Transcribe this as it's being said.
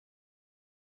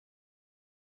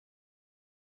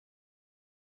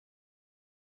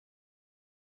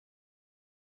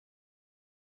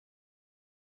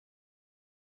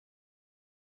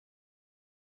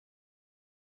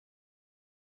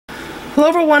Hello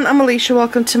everyone, I'm Alicia.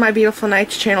 Welcome to my Beautiful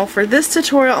Nights channel. For this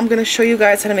tutorial, I'm going to show you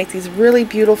guys how to make these really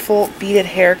beautiful beaded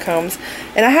hair combs.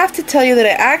 And I have to tell you that I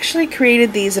actually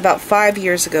created these about 5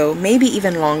 years ago, maybe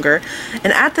even longer.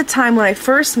 And at the time when I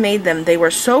first made them, they were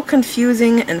so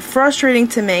confusing and frustrating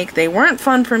to make. They weren't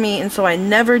fun for me, and so I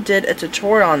never did a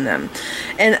tutorial on them.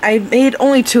 And I made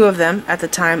only 2 of them at the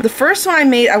time. The first one I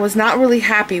made I was not really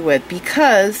happy with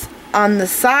because on the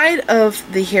side of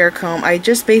the hair comb, I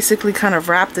just basically kind of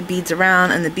wrapped the beads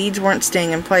around, and the beads weren't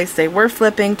staying in place. They were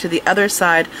flipping to the other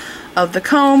side of the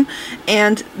comb,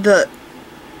 and the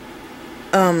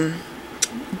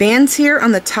bands here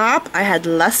on the top, I had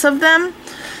less of them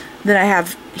than I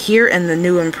have here in the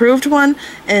new improved one,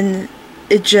 and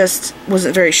it just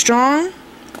wasn't very strong.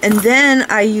 And then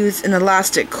I used an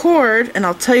elastic cord, and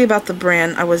I'll tell you about the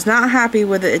brand. I was not happy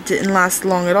with it. It didn't last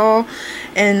long at all.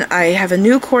 And I have a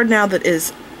new cord now that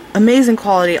is amazing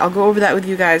quality. I'll go over that with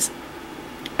you guys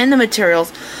in the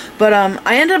materials. But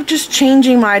I ended up just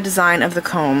changing my design of the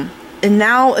comb. And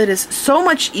now it is so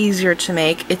much easier to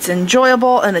make. It's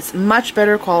enjoyable and it's much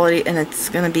better quality, and it's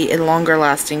going to be a longer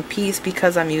lasting piece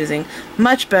because I'm using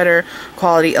much better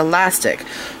quality elastic.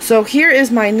 So here is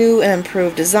my new and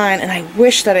improved design, and I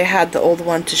wish that I had the old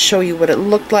one to show you what it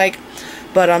looked like.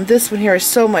 But this one here is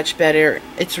so much better.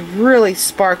 It's really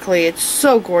sparkly. It's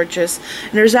so gorgeous.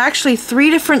 And there's actually 3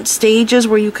 different stages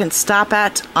where you can stop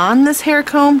at on this hair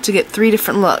comb to get 3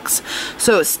 different looks.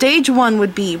 So stage 1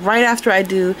 would be right after I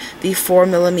do the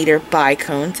 4mm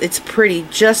bicones. It's pretty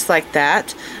just like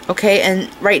that. Okay, and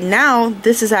right now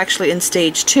this is actually in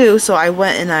stage 2. So I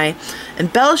went and I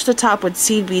embellished the top with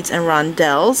seed beads and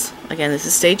rondelles. Again, this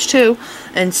is stage 2.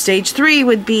 And stage 3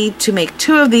 would be to make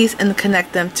 2 of these and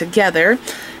connect them together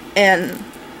and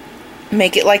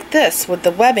make it like this with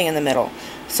the webbing in the middle.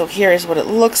 So here is what it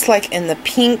looks like in the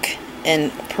pink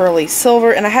and pearly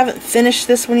silver. And I haven't finished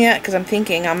this one yet because I'm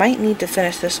thinking I might need to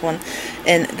finish this one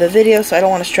in the video, so I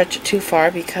don't want to stretch it too far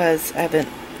because I haven't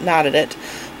knotted it.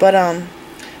 But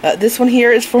this one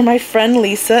here is for my friend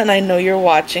Lisa, and I know you're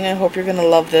watching. I hope you're going to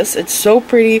love this. It's so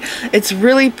pretty. It's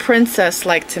really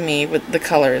princess-like to me with the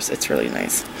colors. It's really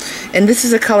nice. And this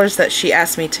is the colors that she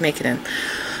asked me to make it in.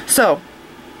 So,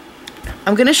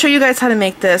 I'm going to show you guys how to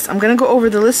make this. I'm going to go over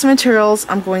the list of materials.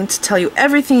 I'm going to tell you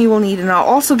everything you will need, and I'll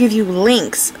also give you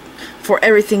links for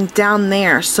everything down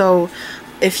there. So,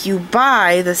 if you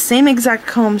buy the same exact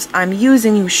combs I'm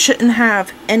using, you shouldn't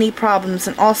have any problems,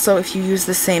 and also if you use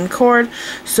the same cord.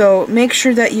 So make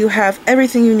sure that you have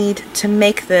everything you need to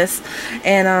make this,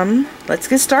 and let's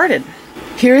get started.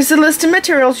 Here is the list of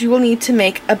materials you will need to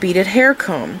make a beaded hair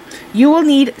comb. You will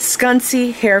need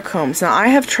scunsy hair combs. Now I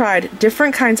have tried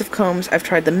different kinds of combs. I've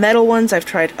tried the metal ones, I've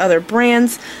tried other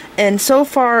brands, and so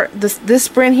far this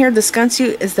brand here, the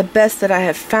Scunsy, is the best that I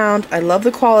have found. I love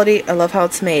the quality, I love how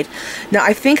it's made. Now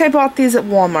I think I bought these at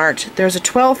Walmart. There's a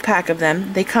 12 pack of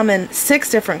them. They come in 6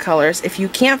 different colors. If you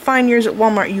can't find yours at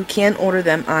Walmart, you can order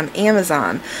them on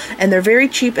Amazon. And they're very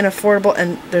cheap and affordable,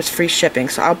 and there's free shipping.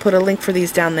 So I'll put a link for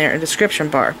these down there in the description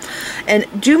bar. And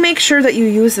do make sure that you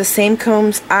use the same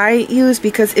combs I use,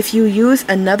 because if you use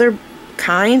another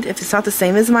kind, if it's not the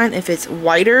same as mine, if it's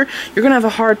whiter, you're gonna have a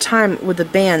hard time with the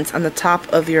bands on the top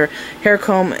of your hair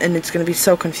comb, and it's gonna be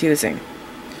so confusing.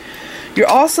 You're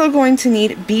also going to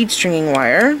need bead stringing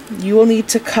wire. You will need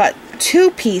to cut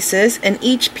 2 pieces, and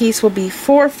each piece will be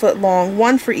 4 foot long,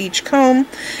 1 for each comb,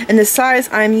 and the size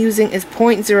I'm using is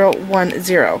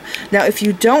 0.010. Now if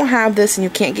you don't have this and you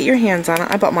can't get your hands on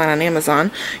it, I bought mine on Amazon,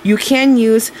 you can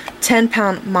use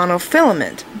 10-pound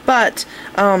monofilament, but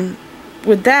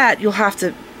with that you'll have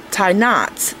to tie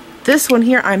knots. This one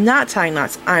here, I'm not tying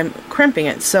knots, I'm crimping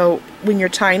it. So when you're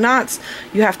tying knots,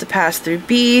 you have to pass through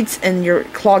beads and you're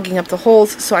clogging up the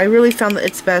holes. So I really found that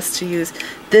it's best to use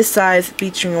this size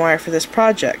bead string wire for this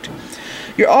project.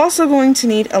 You're also going to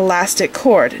need elastic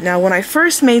cord. Now when I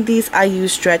first made these, I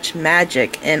used Stretch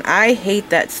Magic, and I hate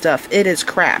that stuff. It is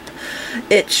crap.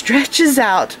 It stretches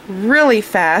out really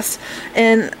fast,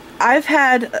 and I've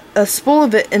had a spool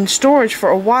of it in storage for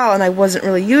a while, and I wasn't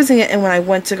really using it, and when I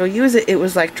went to go use it, it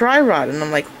was like dry rot, and I'm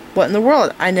like, what in the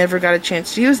world? I never got a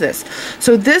chance to use this.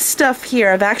 So this stuff here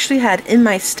I've actually had in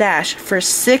my stash for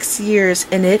 6 years,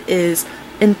 and it is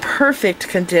in perfect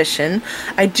condition.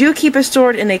 I do keep it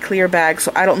stored in a clear bag,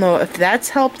 so I don't know if that's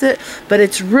helped it, but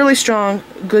it's really strong,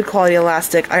 good quality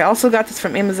elastic. I also got this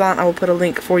from Amazon. I will put a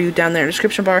link for you down there in the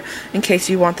description bar in case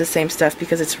you want the same stuff,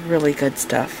 because it's really good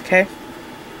stuff, okay?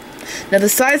 Now the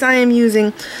size I am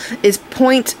using is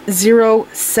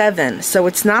 0.07, so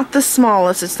it's not the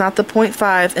smallest, it's not the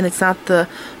 0.5, and it's not the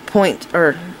point,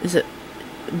 or is it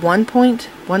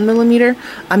 1.1 millimeter.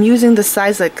 I'm using the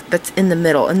size that's in the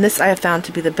middle, and this I have found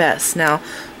to be the best. Now,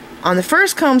 on the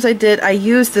first combs I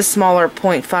used the smaller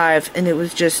 0.5, and it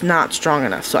was just not strong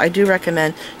enough. So I do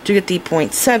recommend to get the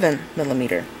 0.7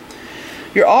 millimeter.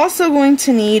 You're also going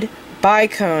to need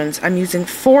bicones. I'm using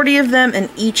 40 of them in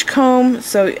each comb,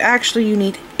 so actually you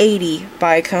need 80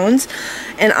 bicones.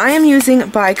 And I am using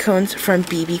bicones from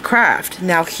BB Craft.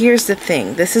 Now here's the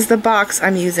thing. This is the box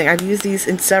I'm using. I've used these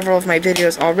in several of my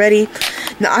videos already.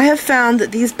 Now I have found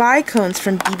that these bicones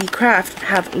from BB Craft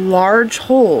have large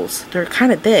holes. They're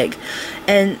kind of big.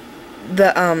 And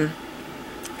the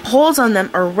holes on them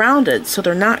are rounded, so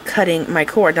they're not cutting my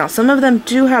cord. Now some of them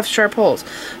do have sharp holes,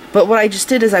 but what I just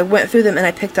did is I went through them and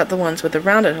I picked out the ones with the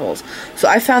rounded holes. So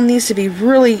I found these to be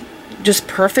really just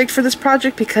perfect for this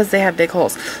project because they have big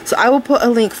holes. So I will put a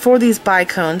link for these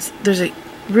bicones. There's a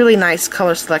really nice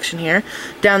color selection here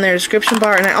down there in the description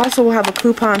bar, and I also will have a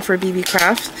coupon for BB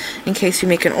Craft in case you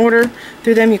make an order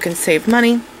through them. You can save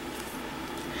money.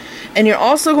 And you're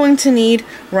also going to need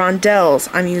rondelles.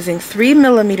 I'm using 3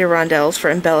 millimeter rondelles for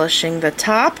embellishing the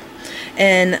top,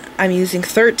 and I'm using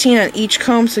 13 on each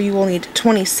comb, so you will need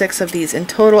 26 of these in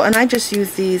total. And I just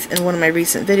used these in one of my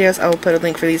recent videos. I will put a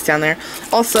link for these down there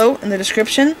also in the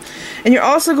description. And you're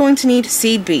also going to need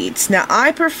seed beads. Now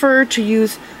I prefer to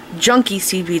use junky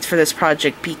seed beads for this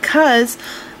project because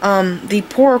the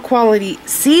poorer quality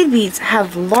seed beads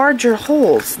have larger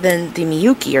holes than the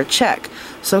Miyuki or Czech.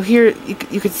 So here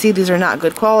you can see these are not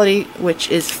good quality, which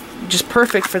is just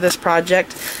perfect for this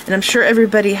project, and I'm sure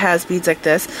everybody has beads like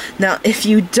this. Now if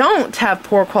you don't have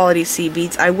poor quality seed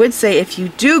beads, I would say if you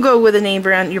do go with a name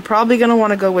brand, you're probably going to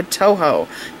want to go with Toho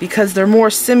because they're more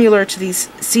similar to these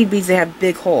seed beads. They have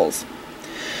big holes.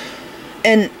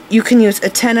 And you can use a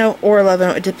 10-0 or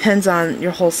 11-0, it depends on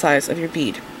your hole size of your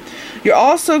bead. You're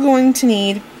also going to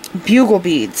need bugle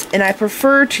beads, and I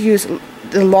prefer to use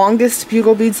the longest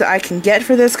bugle beads that I can get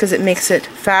for this because it makes it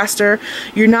faster.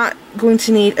 You're not going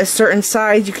to need a certain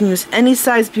size. You can use any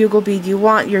size bugle bead you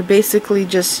want. You're basically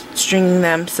just stringing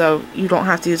them, so you don't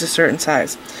have to use a certain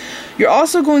size. You're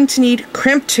also going to need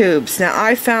crimp tubes. Now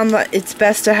I found that it's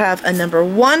best to have a number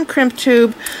 1 crimp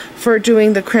tube for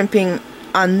doing the crimping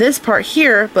on this part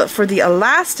here, but for the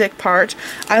elastic part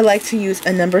I like to use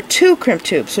a number 2 crimp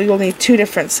tube, so you'll need 2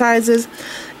 different sizes.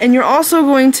 And you're also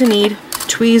going to need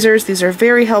tweezers. These are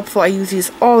very helpful. I use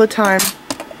these all the time.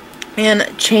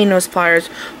 And chain nose pliers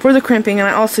for the crimping, and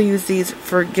I also use these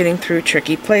for getting through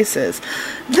tricky places.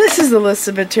 This is the list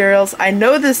of materials. I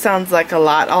know this sounds like a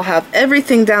lot. I'll have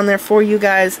everything down there for you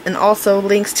guys, and also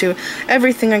links to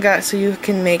everything I got so you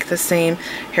can make the same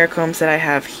hair combs that I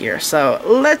have here. So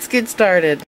let's get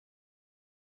started.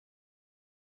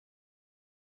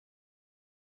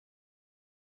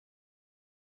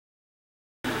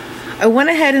 I went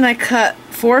ahead and I cut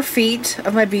 4 feet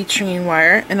of my bead stringing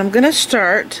wire, and I'm going to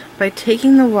start by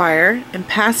taking the wire and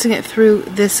passing it through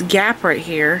this gap right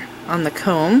here on the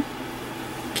comb.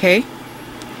 Okay,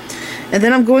 and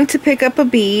then I'm going to pick up a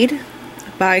bead,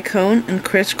 a bicone, and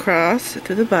crisscross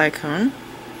through the bicone,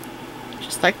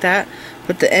 just like that.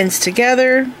 Put the ends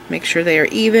together, make sure they are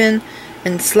even,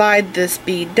 and slide this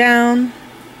bead down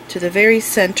to the very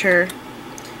center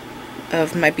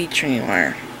of my bead stringing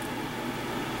wire.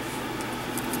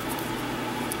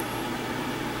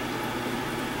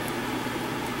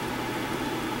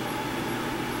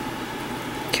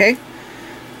 Okay,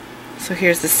 so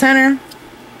here's the center. You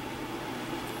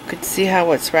can see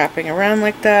how it's wrapping around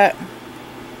like that.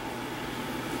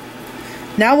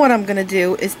 Now what I'm going to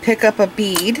do is pick up a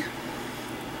bead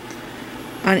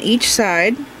on each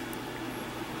side,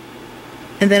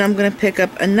 and then I'm going to pick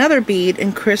up another bead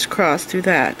and crisscross through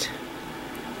that.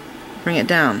 Bring it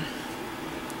down.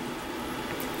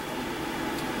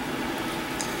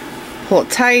 Pull it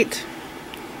tight.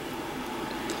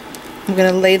 I'm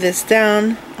going to lay this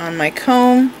down on my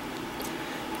comb.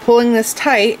 Pulling this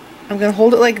tight, I'm going to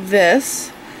hold it like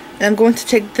this, and I'm going to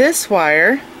take this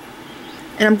wire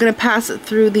and I'm going to pass it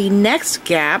through the next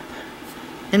gap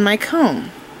in my comb.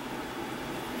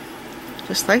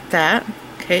 Just like that.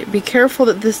 Okay, be careful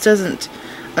that this doesn't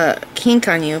kink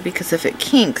on you, because if it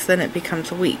kinks then it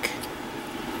becomes weak.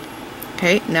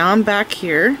 Okay, now I'm back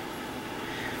here.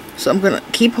 So I'm going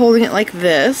to keep holding it like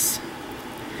this.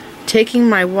 Taking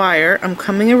my wire, I'm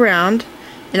coming around,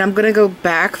 and I'm going to go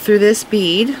back through this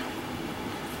bead.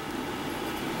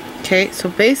 Okay, so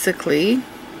basically,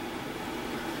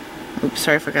 oops,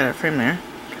 sorry, I forgot a frame there.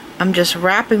 I'm just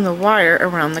wrapping the wire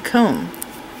around the comb.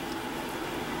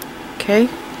 Okay,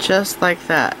 just like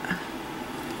that.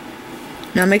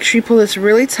 Now make sure you pull this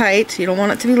really tight. You don't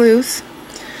want it to be loose.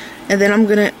 And then I'm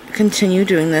going to continue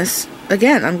doing this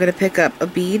again, I'm going to pick up a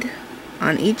bead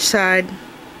on each side,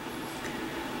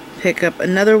 pick up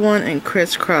another one and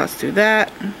crisscross through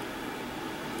that,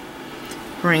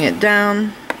 bring it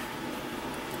down.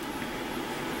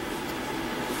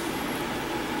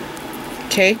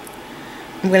 Okay,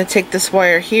 I'm going to take this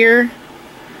wire here,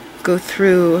 go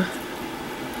through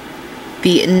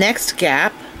the next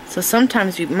gap. So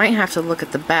sometimes you might have to look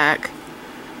at the back.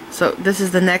 So this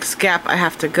is the next gap I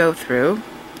have to go through.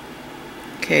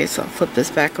 Okay, so I'll flip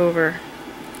this back over,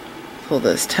 pull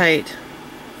this tight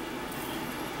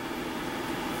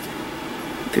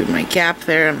through my gap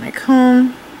there on my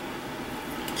comb.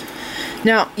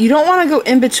 Now, you don't want to go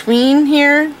in between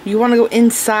here. You want to go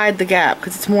inside the gap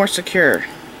because it's more secure.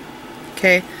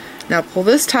 Okay, now pull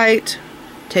this tight,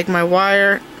 take my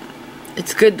wire.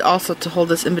 It's good also to hold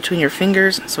this in between your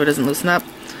fingers so it doesn't loosen up.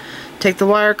 Take the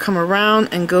wire, come around,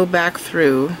 and go back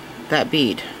through that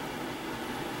bead.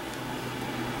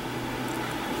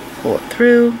 Pull it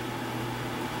through.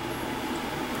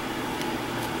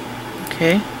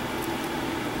 Okay.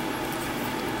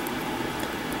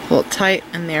 Pull it tight,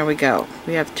 and there we go.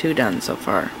 We have 2 done so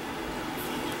far.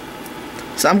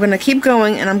 So I'm going to keep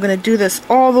going, and I'm going to do this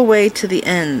all the way to the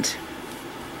end.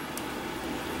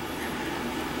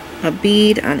 A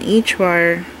bead on each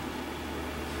wire.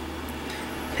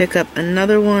 Pick up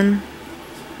another one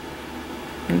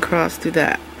and cross through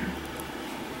that.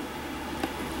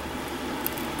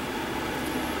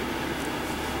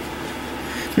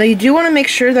 Now you do want to make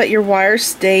sure that your wires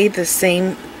stay the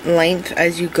same length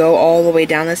as you go all the way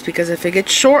down this, because if it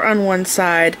gets short on one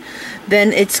side,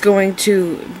 then it's going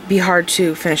to be hard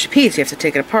to finish a piece. You have to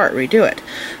take it apart, redo it.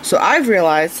 So I've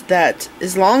realized that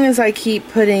as long as I keep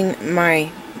putting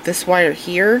this wire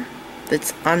here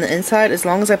that's on the inside, as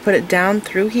long as I put it down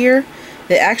through here,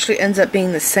 it actually ends up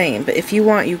being the same. But if you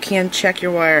want, you can check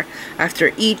your wire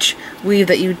after each weave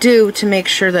that you do to make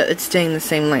sure that it's staying the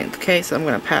same length. Okay, so I'm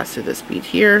going to pass through this bead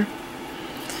here,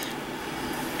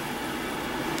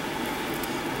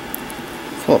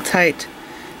 pull it tight,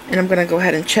 and I'm going to go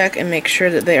ahead and check and make sure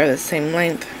that they are the same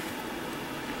length.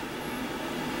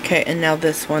 Okay, and now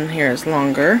this one here is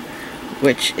longer,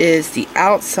 which is the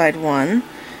outside one.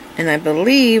 And I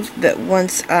believe that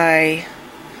once I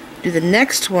do the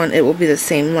next one, it will be the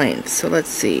same length. So let's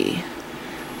see.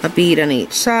 A bead on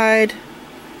each side.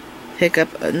 Pick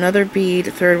up another bead,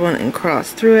 a third one, and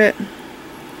cross through it.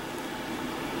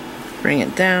 Bring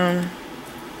it down.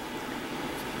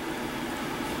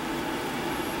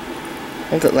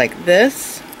 Hold it like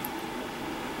this.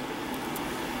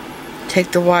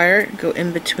 Take the wire, go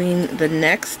in between the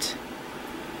next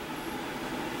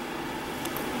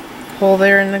hole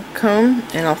there in the comb,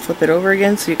 and I'll flip it over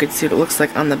again so you can see what it looks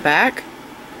like on the back.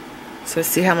 So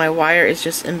see how my wire is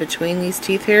just in between these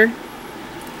teeth here?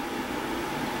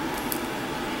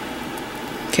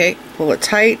 Okay, pull it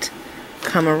tight,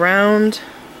 come around,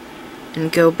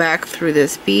 and go back through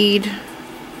this bead.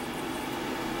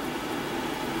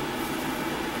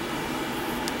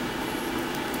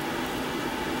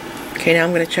 Okay, now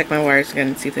I'm going to check my wires again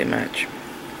and see if they match.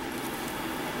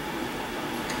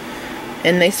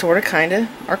 And they sort of kind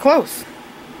of are close.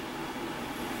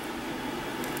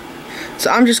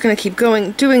 So I'm just going to keep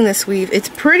going doing this weave. It's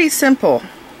pretty simple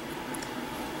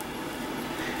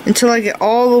until I get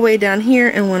all the way down here,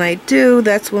 and when I do,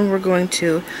 that's when we're going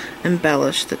to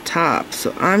embellish the top.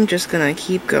 So I'm just going to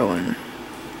keep going.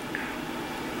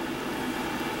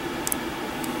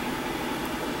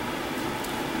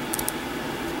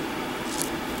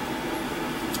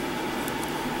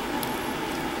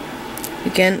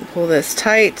 Again, pull this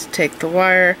tight, take the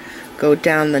wire, go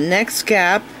down the next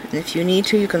gap, and if you need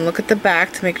to, you can look at the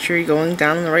back to make sure you're going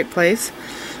down in the right place.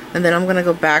 And then I'm going to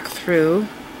go back through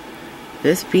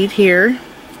this bead here.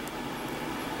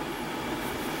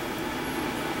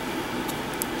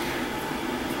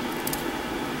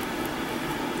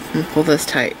 And pull this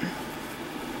tight.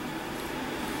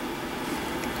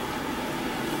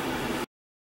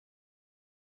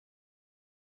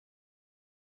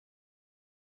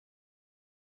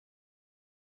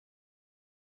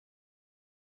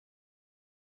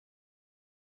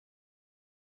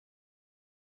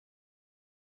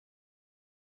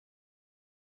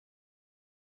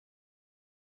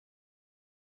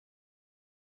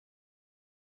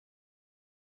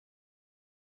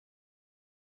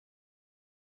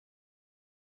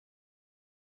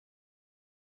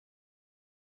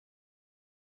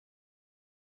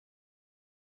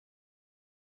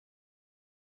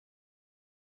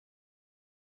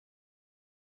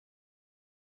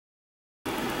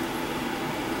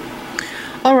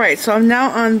 Alright, so I'm now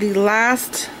on the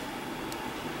last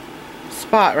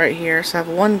spot right here, so I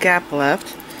have one gap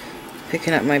left.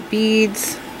 Picking up my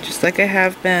beads, just like I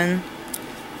have been,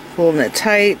 holding it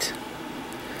tight.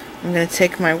 I'm going to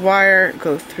take my wire,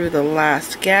 go through the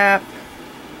last gap.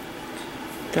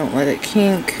 Don't let it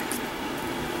kink.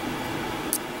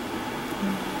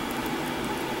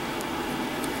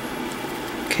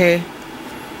 Okay,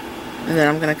 and then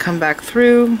I'm going to come back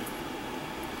through.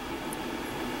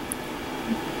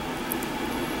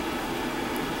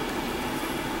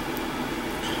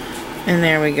 And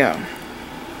there we go.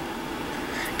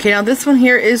 Okay, now this one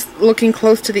here is looking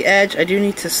close to the edge. I do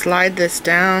need to slide this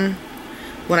down.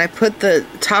 When I put the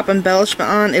top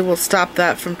embellishment on, it will stop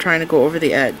that from trying to go over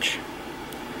the edge.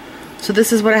 So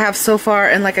this is what I have so far,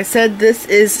 and like I said, this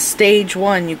is stage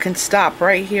 1. You can stop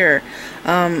right here.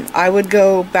 I would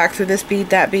go back through this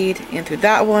bead, and through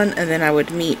that one, and then I would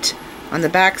meet on the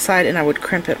back side and I would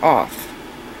crimp it off.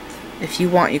 If you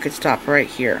want, you could stop right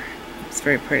here. It's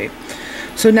very pretty.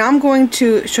 So now I'm going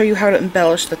to show you how to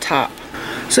embellish the top.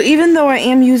 So even though I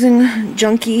am using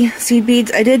junky seed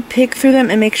beads, I did pick through them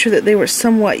and make sure that they were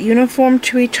somewhat uniform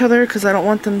to each other, because I don't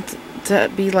want them to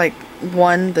be like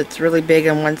one that's really big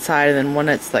on one side and then one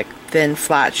that's like thin,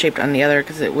 flat shaped on the other,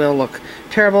 because it will look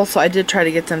terrible. So I did try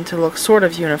to get them to look sort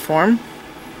of uniform.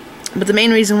 But the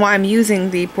main reason why I'm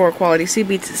using the poor quality seed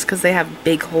beads is because they have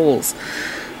big holes.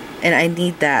 And I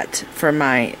need that for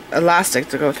my elastic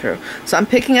to go through. So I'm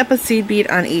picking up a seed bead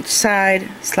on each side,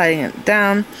 sliding it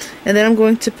down, and then I'm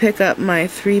going to pick up my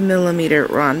 3mm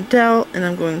rondelle, and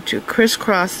I'm going to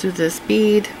crisscross through this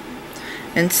bead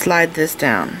and slide this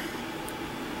down.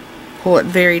 Pull it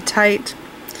very tight,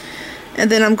 and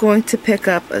then I'm going to pick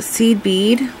up a seed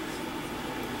bead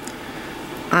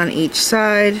on each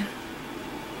side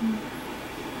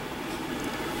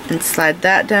and slide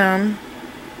that down.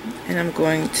 And I'm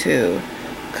going to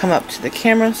come up to the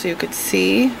camera so you could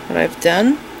see what I've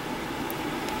done.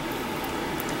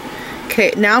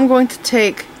 Okay, now I'm going to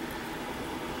take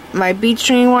my bead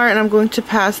stringing wire and I'm going to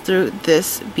pass through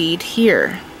this bead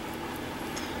here.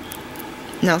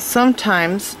 Now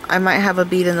sometimes I might have a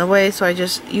bead in the way, so I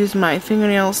just use my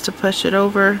fingernails to push it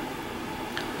over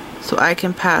so I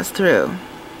can pass through.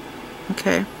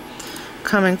 Okay,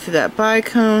 coming through that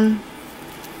bicone,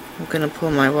 I'm going to pull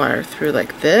my wire through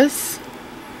like this,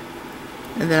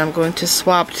 and then I'm going to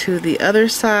swap to the other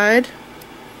side.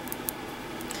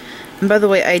 And by the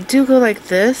way, I do go like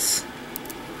this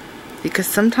because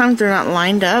sometimes they're not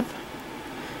lined up,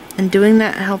 and doing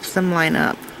that helps them line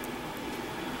up.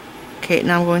 Okay,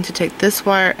 now I'm going to take this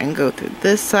wire and go through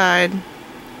this side,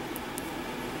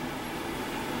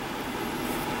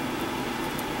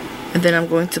 and then I'm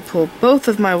going to pull both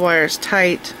of my wires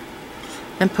tight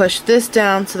and push this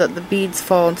down so that the beads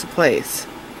fall into place.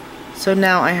 So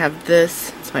now I have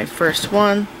this, it's my first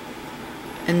one,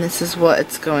 and this is what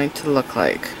it's going to look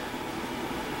like.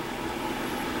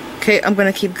 Okay, I'm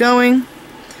going to keep going,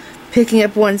 picking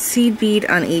up one seed bead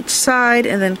on each side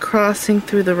and then crossing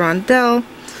through the rondelle,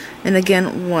 and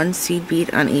again one seed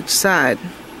bead on each side.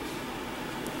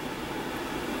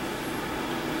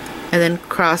 And then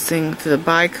crossing through the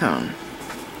bicone.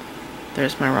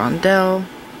 There's my rondelle.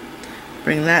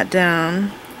 Bring that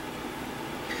down,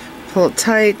 pull it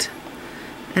tight,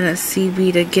 and a seed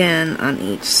bead again on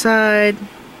each side.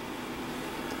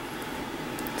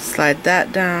 Slide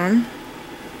that down.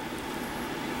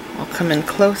 I'll come in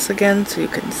close again so you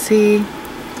can see.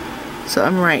 So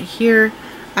I'm right here.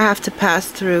 I have to pass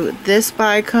through this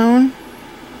bicone,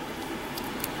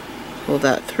 pull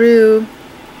that through,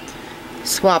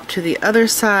 swap to the other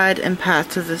side and pass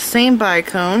through the same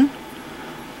bicone,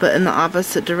 but in the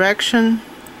opposite direction.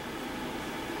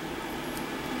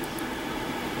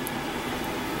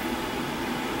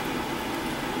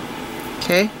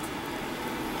 Okay,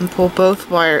 and pull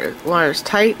both wires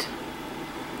tight,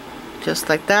 just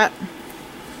like that.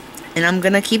 And I'm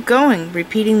gonna keep going,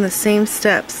 repeating the same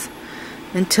steps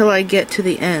until I get to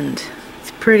the end.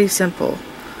 It's pretty simple.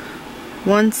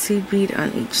 One seed bead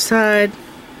on each side,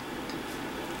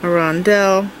 a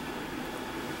rondelle,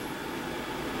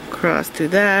 cross through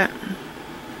that,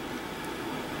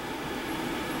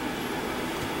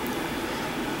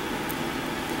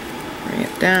 bring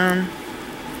it down,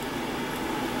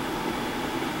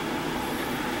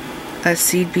 a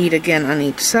seed bead again on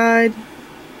each side,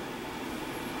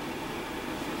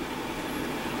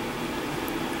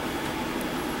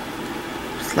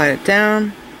 slide it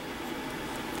down,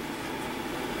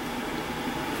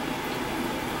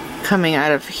 coming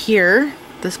out of here,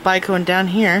 this bicone down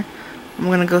here, I'm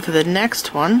going to go through the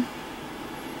next one,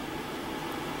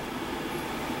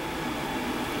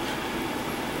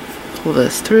 pull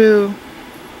this through,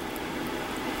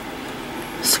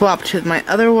 swap to my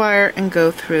other wire and go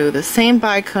through the same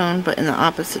bicone but in the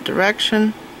opposite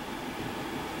direction.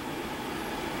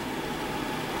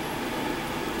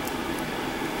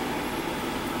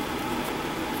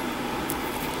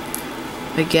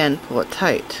 Again, pull it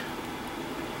tight.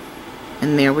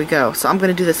 And there we go. So I'm going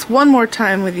to do this one more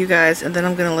time with you guys, and then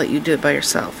I'm going to let you do it by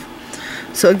yourself.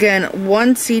 So again,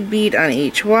 one seed bead on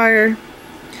each wire.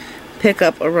 Pick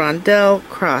up a rondelle,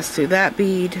 cross through that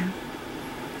bead.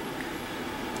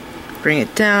 Bring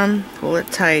it down, pull it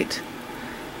tight.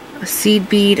 A seed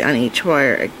bead on each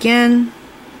wire again.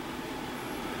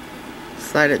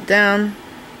 Slide it down.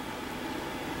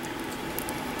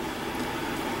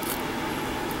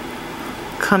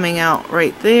 Coming out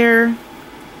right there.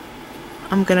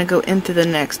 I'm going to go into the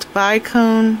next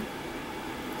bicone.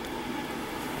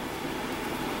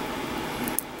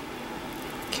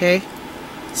 Okay,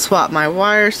 swap my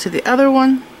wires to the other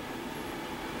one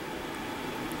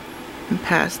and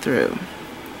pass through.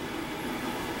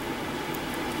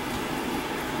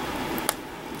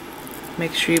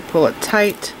 Make sure you pull it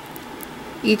tight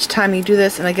each time you do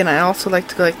this, and again I also like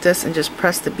to go like this and just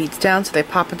press the beads down so they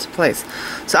pop into place.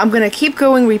 So I'm going to keep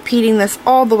going, repeating this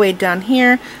all the way down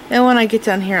here, and when I get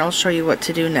down here I'll show you what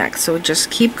to do next. So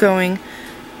just keep going,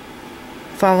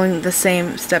 following the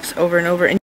same steps over and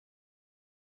over.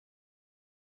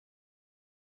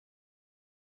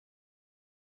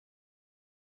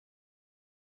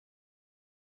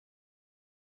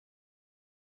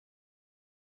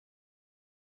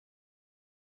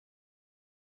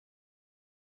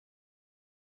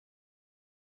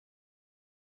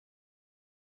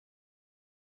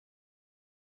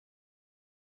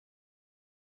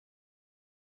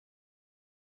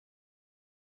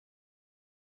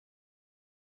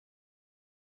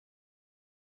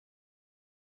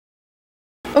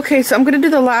 Okay, so I'm going to do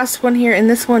the last one here, and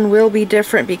this one will be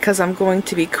different because I'm going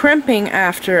to be crimping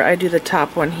after I do the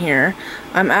top one here.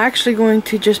 I'm actually going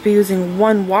to just be using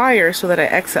one wire so that I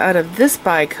exit out of this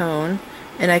bicone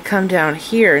and I come down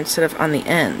here instead of on the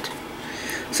end.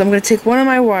 So I'm going to take one of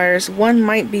my wires. One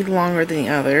might be longer than the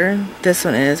other. This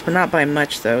one is, but not by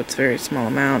much though. It's a very small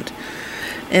amount.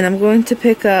 And I'm going to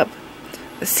pick up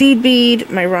a seed bead,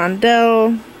 my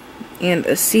rondelle, and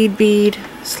a seed bead.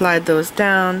 Slide those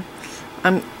down.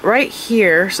 I'm right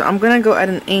here, so I'm going to go at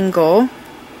an angle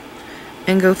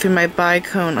and go through my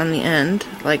bicone on the end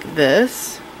like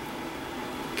this.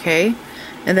 Okay,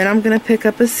 and then I'm going to pick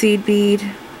up a seed bead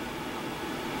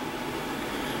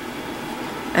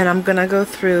and I'm going to go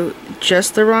through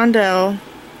just the rondelle.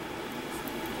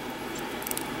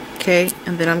 Okay,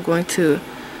 and then I'm going to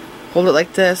hold it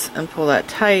like this and pull that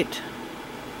tight.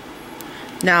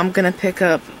 Now I'm going to pick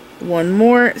up one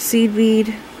more seed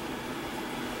bead.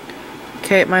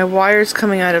 Okay, my wire's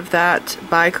coming out of that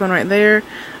bicone right there.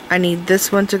 I need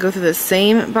this one to go through the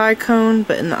same bicone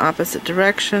but in the opposite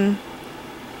direction.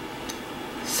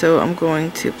 So I'm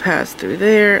going to pass through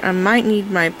there. I might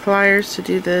need my pliers to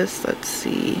do this. Let's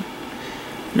see.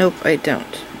 Nope, I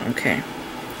don't. Okay.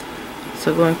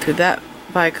 So going through that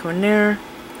bicone there.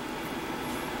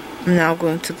 I'm now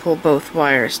going to pull both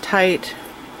wires tight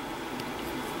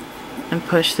and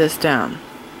push this down.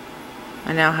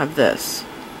 I now have this.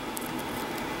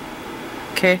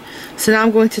 Okay, so now I'm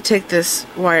going to take this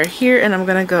wire here and I'm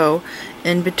going to go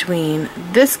in between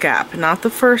this gap, not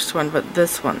the first one, but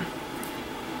this one,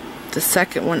 the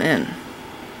second one in.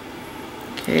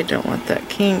 Okay, don't want that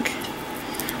kink.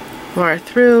 Wire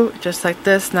through, just like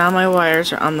this. Now my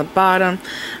wires are on the bottom.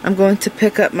 I'm going to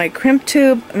pick up my crimp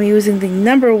tube. I'm using the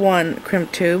 #1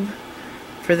 crimp tube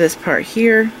for this part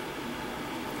here.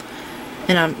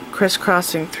 And I'm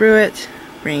crisscrossing through it,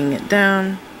 bringing it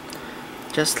down.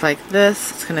 Just like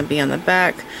this. It's going to be on the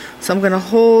back. So I'm going to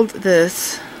hold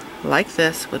this like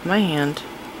this with my hand.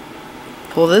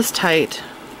 Pull this tight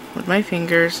with my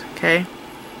fingers. Okay.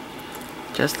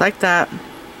 Just like that.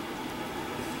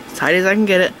 As tight as I can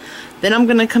get it. Then I'm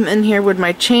going to come in here with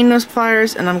my chain nose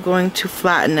pliers and I'm going to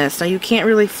flatten this. Now you can't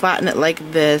really flatten it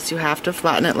like this. You have to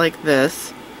flatten it like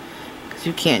this because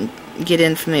you can't get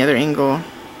in from the other angle.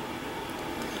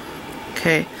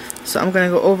 Okay. So I'm going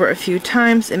to go over a few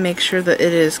times and make sure that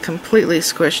it is completely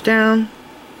squished down.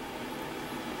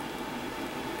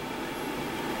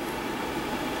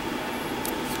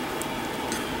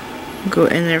 Go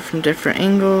in there from different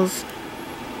angles.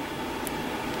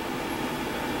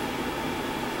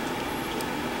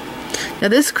 Now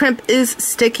this crimp is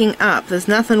sticking up. There's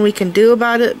nothing we can do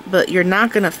about it, but you're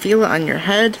not going to feel it on your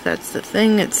head. That's the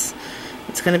thing. It's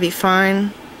going to be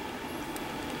fine.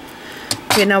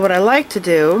 Okay, now what I like to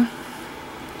do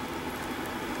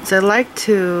is I like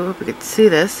to, hope you can see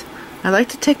this, I like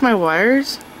to take my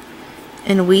wires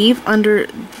and weave under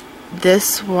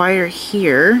this wire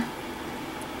here.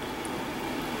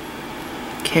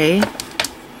 Okay.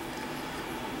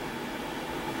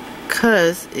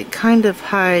 Because it kind of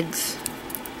hides,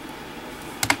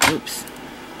 oops,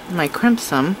 my crimp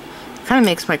some. Kind of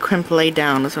makes my crimp lay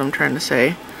down, is what I'm trying to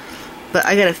say. But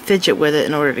I gotta fidget with it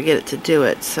in order to get it to do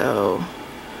it. So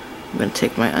I'm gonna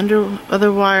take my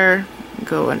other wire,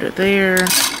 go under there,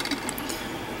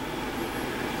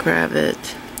 grab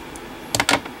it.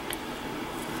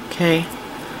 Okay.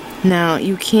 Now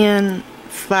you can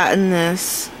flatten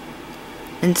this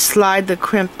and slide the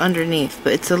crimp underneath,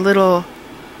 but it's a little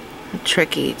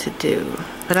tricky to do,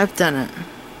 but I've done it.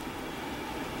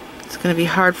 It's going to be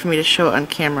hard for me to show it on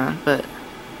camera, but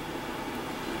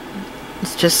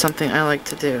it's just something I like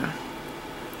to do.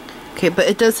 Okay, but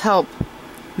it does help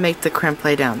make the crimp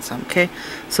lay down some, okay?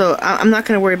 So I'm not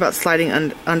going to worry about sliding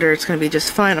under. It's going to be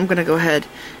just fine. I'm going to go ahead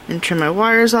and trim my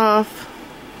wires off.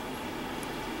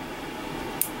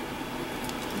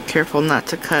 Careful not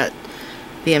to cut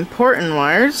the important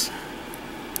wires.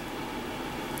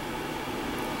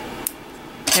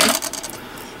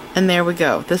 And there we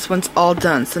go. This one's all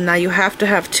done. So now you have to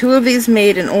have 2 of these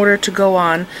made in order to go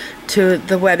on to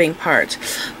the webbing part.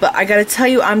 But I gotta tell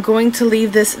you, I'm going to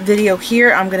leave this video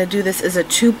here. I'm gonna do this as a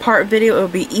 2-part video. It will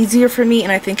be easier for me,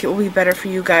 and I think it will be better for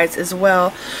you guys as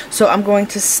well. So I'm going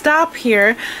to stop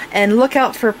here and look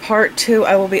out for part 2.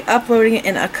 I will be uploading it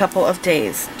in a couple of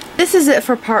days. This is it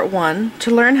for part 1.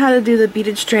 To learn how to do the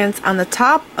beaded strands on the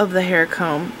top of the hair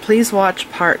comb, please watch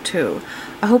part 2.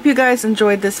 I hope you guys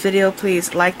enjoyed this video.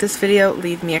 Please like this video,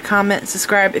 leave me a comment,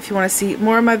 subscribe if you want to see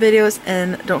more of my videos,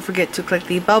 and don't forget to click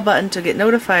the bell button to get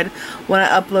notified when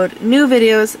I upload new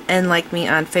videos, and like me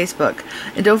on Facebook.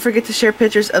 And don't forget to share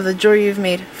pictures of the jewelry you've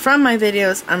made from my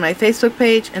videos on my Facebook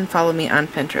page, and follow me on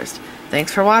Pinterest.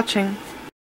 Thanks for watching.